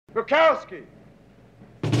Bukowski!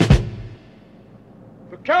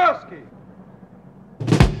 Bukowski!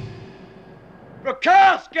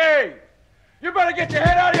 Bukowski! You better get your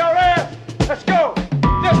head out of your ass! Let's go!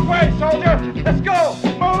 This way, soldier! Let's go!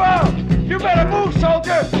 Move out! You better move,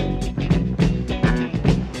 soldier!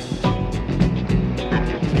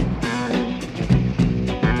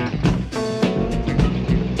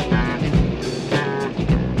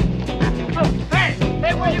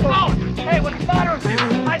 Hey, where you going? Hey, what's the matter with you?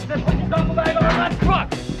 I said put your duffel bag on that truck.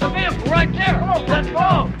 The vehicle right there. Come on, let's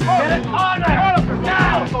go. Get it on there.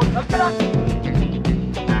 Now. Let's get up.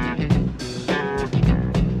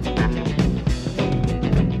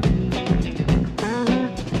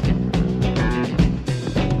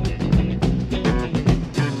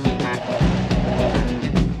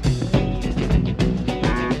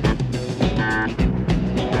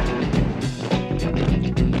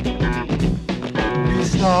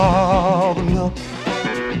 Stop, look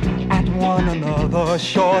at one another,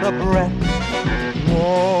 short of breath,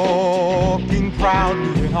 walking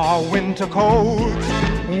proudly in our winter coats,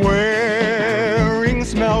 wearing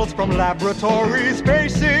smells from laboratories,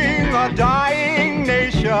 facing a dying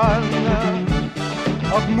nation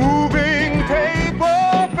of moving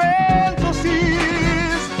paper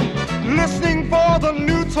fantasies, listening for the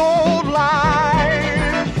new told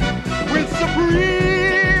lies with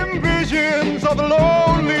supreme visions of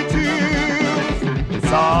lonely tears.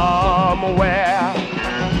 Somewhere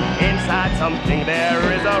inside something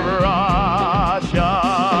there is a rush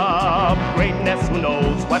of greatness. Who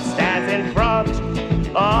knows what stands in front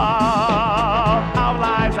of our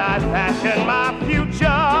lives? I fashion my future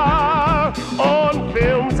on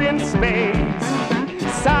films in space.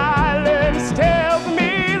 Silence tells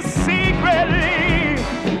me secretly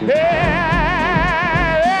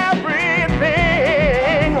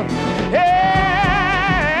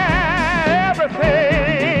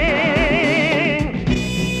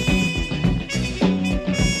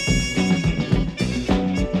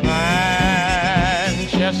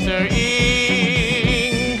Manchester, England,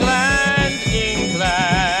 England.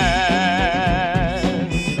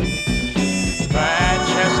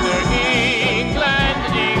 Manchester, England,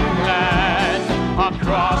 England.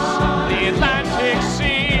 Across the Atlantic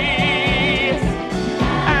Sea.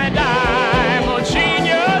 And I'm a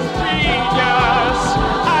genius, genius.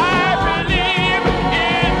 I believe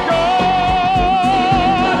in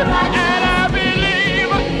God. And I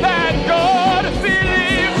believe that God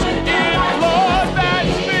believes in Lord.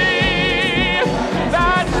 That's me.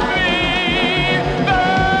 That's me.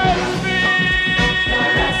 That's me.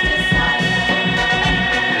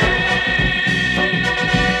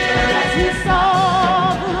 As we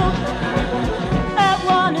saw at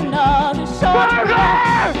one another,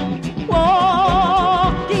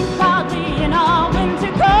 walking proudly in our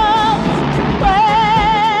winter coats,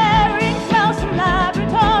 wearing smells from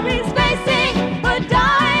laboratories, facing a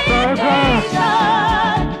dying nation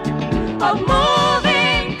of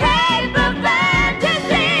moving paper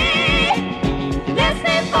fantasy,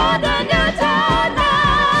 listening for the new tone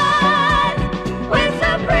lines with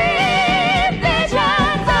supreme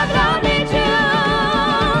visions of lonely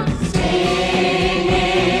tunes,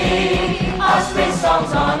 singing our spring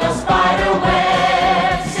songs on a spider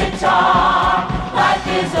web sitar. Life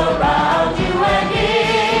is around you and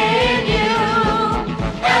in you,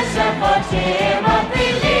 answer for tears.